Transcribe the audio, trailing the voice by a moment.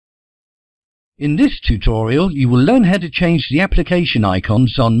In this tutorial, you will learn how to change the application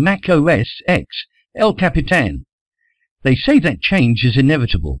icons on Mac OS X El Capitan. They say that change is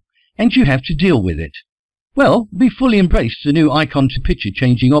inevitable, and you have to deal with it. Well, we fully embrace the new icon-to-picture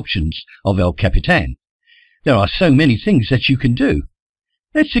changing options of El Capitan. There are so many things that you can do.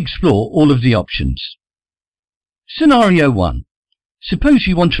 Let's explore all of the options. Scenario 1. Suppose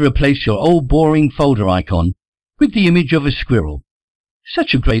you want to replace your old boring folder icon with the image of a squirrel.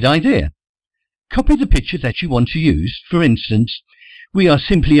 Such a great idea. Copy the picture that you want to use. For instance, we are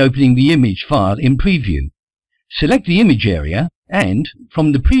simply opening the image file in Preview. Select the image area and,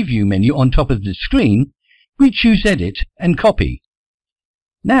 from the Preview menu on top of the screen, we choose Edit and Copy.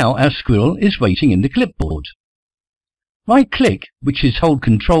 Now our squirrel is waiting in the clipboard. Right-click, which is hold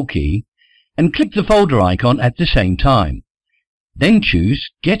Control key, and click the folder icon at the same time. Then choose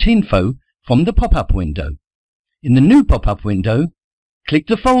Get Info from the pop-up window. In the new pop-up window, click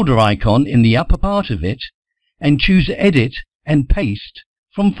the folder icon in the upper part of it and choose Edit and Paste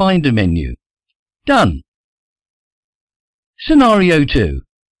from Finder menu. Done! Scenario 2.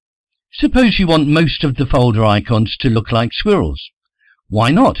 Suppose you want most of the folder icons to look like squirrels. Why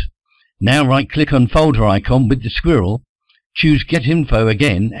not? Now right-click on folder icon with the squirrel, choose Get Info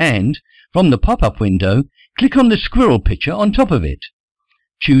again and, from the pop-up window, click on the squirrel picture on top of it.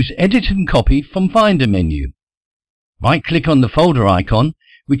 Choose Edit and Copy from Finder menu. Right-click on the folder icon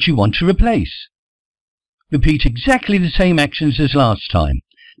which you want to replace. Repeat exactly the same actions as last time,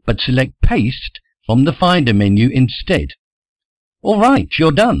 but select Paste from the Finder menu instead. Alright,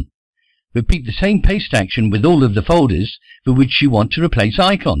 you're done. Repeat the same paste action with all of the folders for which you want to replace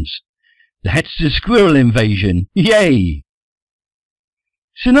icons. That's the squirrel invasion. Yay!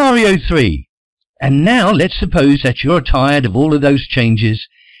 Scenario 3. And now let's suppose that you're tired of all of those changes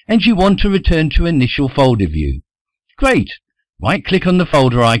and you want to return to initial folder view. Great! Right-click on the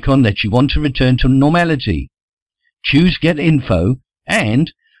folder icon that you want to return to normality. Choose Get Info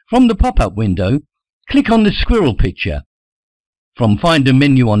and, from the pop-up window, click on the squirrel picture. From Finder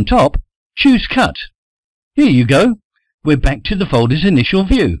menu on top, choose Cut. Here you go. We're back to the folder's initial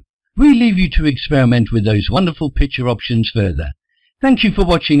view. We leave you to experiment with those wonderful picture options further. Thank you for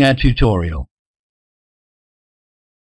watching our tutorial.